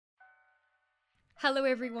Hello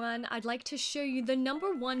everyone, I'd like to show you the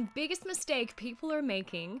 #1 biggest mistake people are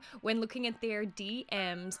making when looking at their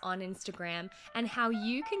DMs on Instagram and how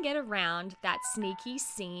you can get around that sneaky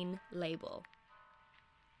seen label.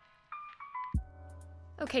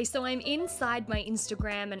 Okay, so I'm inside my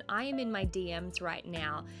Instagram and I am in my DMs right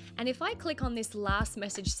now. And if I click on this last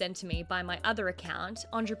message sent to me by my other account,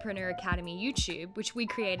 Entrepreneur Academy YouTube, which we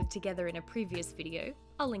created together in a previous video,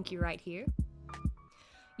 I'll link you right here.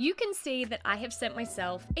 You can see that I have sent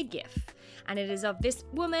myself a GIF, and it is of this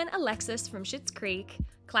woman, Alexis from Schitt's Creek,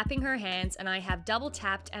 clapping her hands, and I have double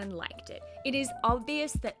tapped and liked it. It is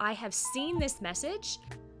obvious that I have seen this message,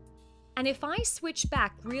 and if I switch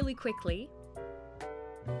back really quickly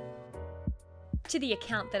to the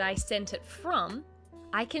account that I sent it from,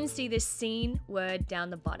 I can see this seen word down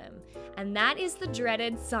the bottom, and that is the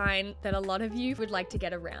dreaded sign that a lot of you would like to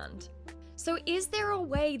get around. So is there a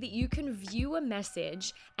way that you can view a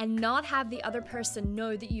message and not have the other person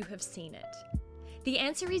know that you have seen it? The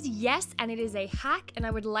answer is yes, and it is a hack, and I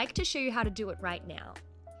would like to show you how to do it right now.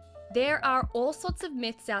 There are all sorts of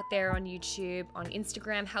myths out there on YouTube, on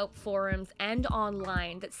Instagram help forums, and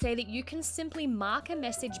online that say that you can simply mark a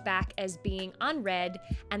message back as being unread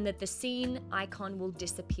and that the seen icon will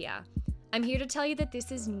disappear. I'm here to tell you that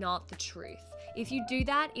this is not the truth. If you do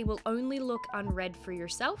that, it will only look unread for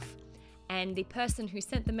yourself, and the person who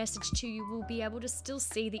sent the message to you will be able to still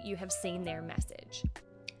see that you have seen their message.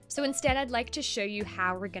 So instead, I'd like to show you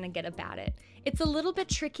how we're going to get about it. It's a little bit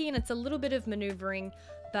tricky and it's a little bit of maneuvering,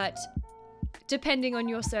 but depending on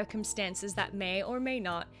your circumstances, that may or may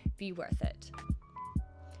not be worth it.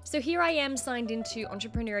 So here I am signed into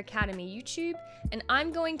Entrepreneur Academy YouTube, and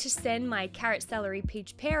I'm going to send my Carrot Celery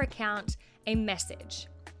Peach Pear account a message.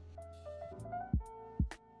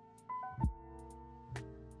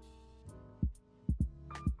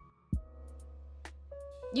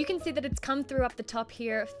 You can see that it's come through up the top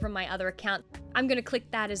here from my other account. I'm going to click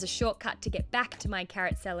that as a shortcut to get back to my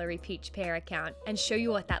Carrot Celery Peach Pear account and show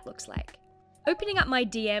you what that looks like. Opening up my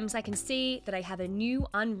DMs, I can see that I have a new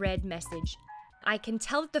unread message. I can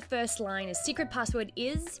tell that the first line is secret password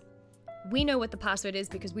is. We know what the password is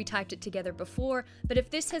because we typed it together before, but if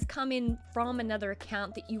this has come in from another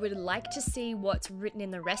account that you would like to see what's written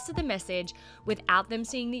in the rest of the message without them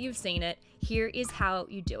seeing that you've seen it, here is how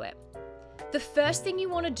you do it. The first thing you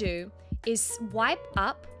want to do is swipe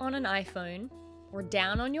up on an iPhone or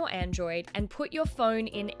down on your Android and put your phone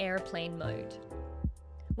in airplane mode.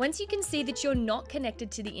 Once you can see that you're not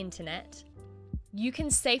connected to the internet, you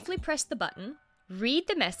can safely press the button, read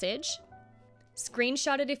the message,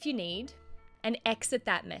 screenshot it if you need, and exit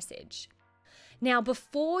that message. Now,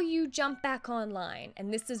 before you jump back online,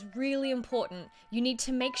 and this is really important, you need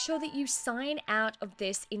to make sure that you sign out of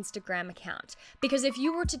this Instagram account. Because if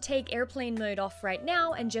you were to take airplane mode off right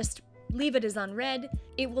now and just leave it as unread,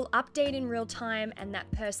 it will update in real time and that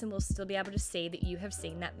person will still be able to see that you have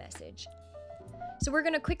seen that message. So we're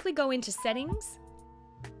going to quickly go into settings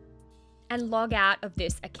and log out of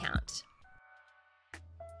this account.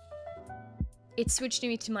 It switched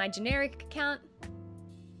me to my generic account.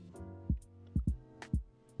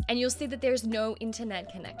 And you'll see that there's no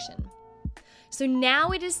internet connection. So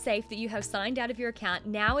now it is safe that you have signed out of your account.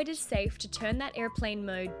 Now it is safe to turn that airplane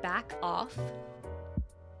mode back off.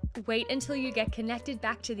 Wait until you get connected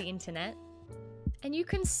back to the internet, and you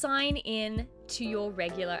can sign in to your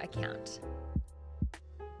regular account.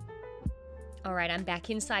 All right, I'm back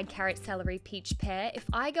inside Carrot Celery Peach Pear. If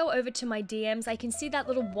I go over to my DMs, I can see that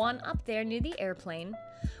little one up there near the airplane,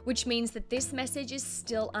 which means that this message is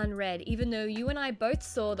still unread, even though you and I both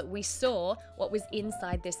saw that we saw what was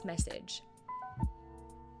inside this message.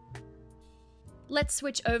 Let's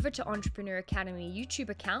switch over to Entrepreneur Academy YouTube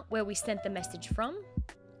account where we sent the message from.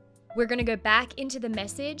 We're going to go back into the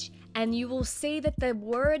message and you will see that the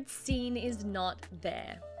word seen is not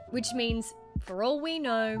there, which means for all we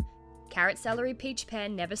know, Carrot Celery Peach Pear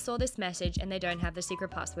never saw this message and they don't have the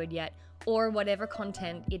secret password yet, or whatever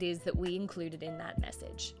content it is that we included in that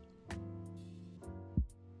message.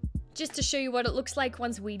 Just to show you what it looks like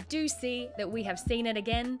once we do see that we have seen it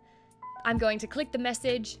again, I'm going to click the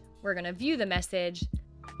message, we're going to view the message,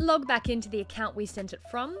 log back into the account we sent it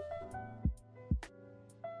from,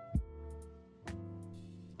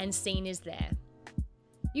 and seen is there.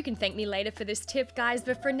 You can thank me later for this tip, guys,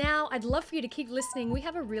 but for now, I'd love for you to keep listening. We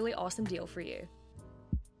have a really awesome deal for you.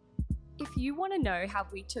 If you want to know how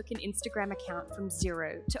we took an Instagram account from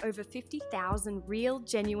 0 to over 50,000 real,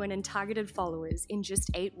 genuine, and targeted followers in just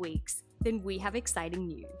 8 weeks, then we have exciting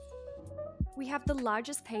news. We have the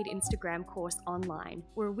largest paid Instagram course online,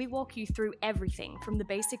 where we walk you through everything from the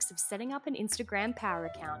basics of setting up an Instagram Power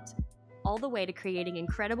account all the way to creating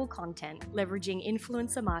incredible content, leveraging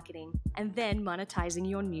influencer marketing, and then monetizing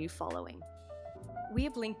your new following. We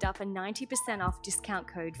have linked up a 90% off discount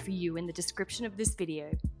code for you in the description of this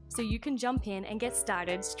video, so you can jump in and get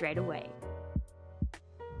started straight away.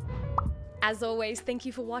 As always, thank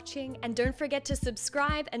you for watching, and don't forget to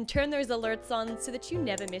subscribe and turn those alerts on so that you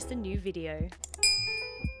never miss a new video.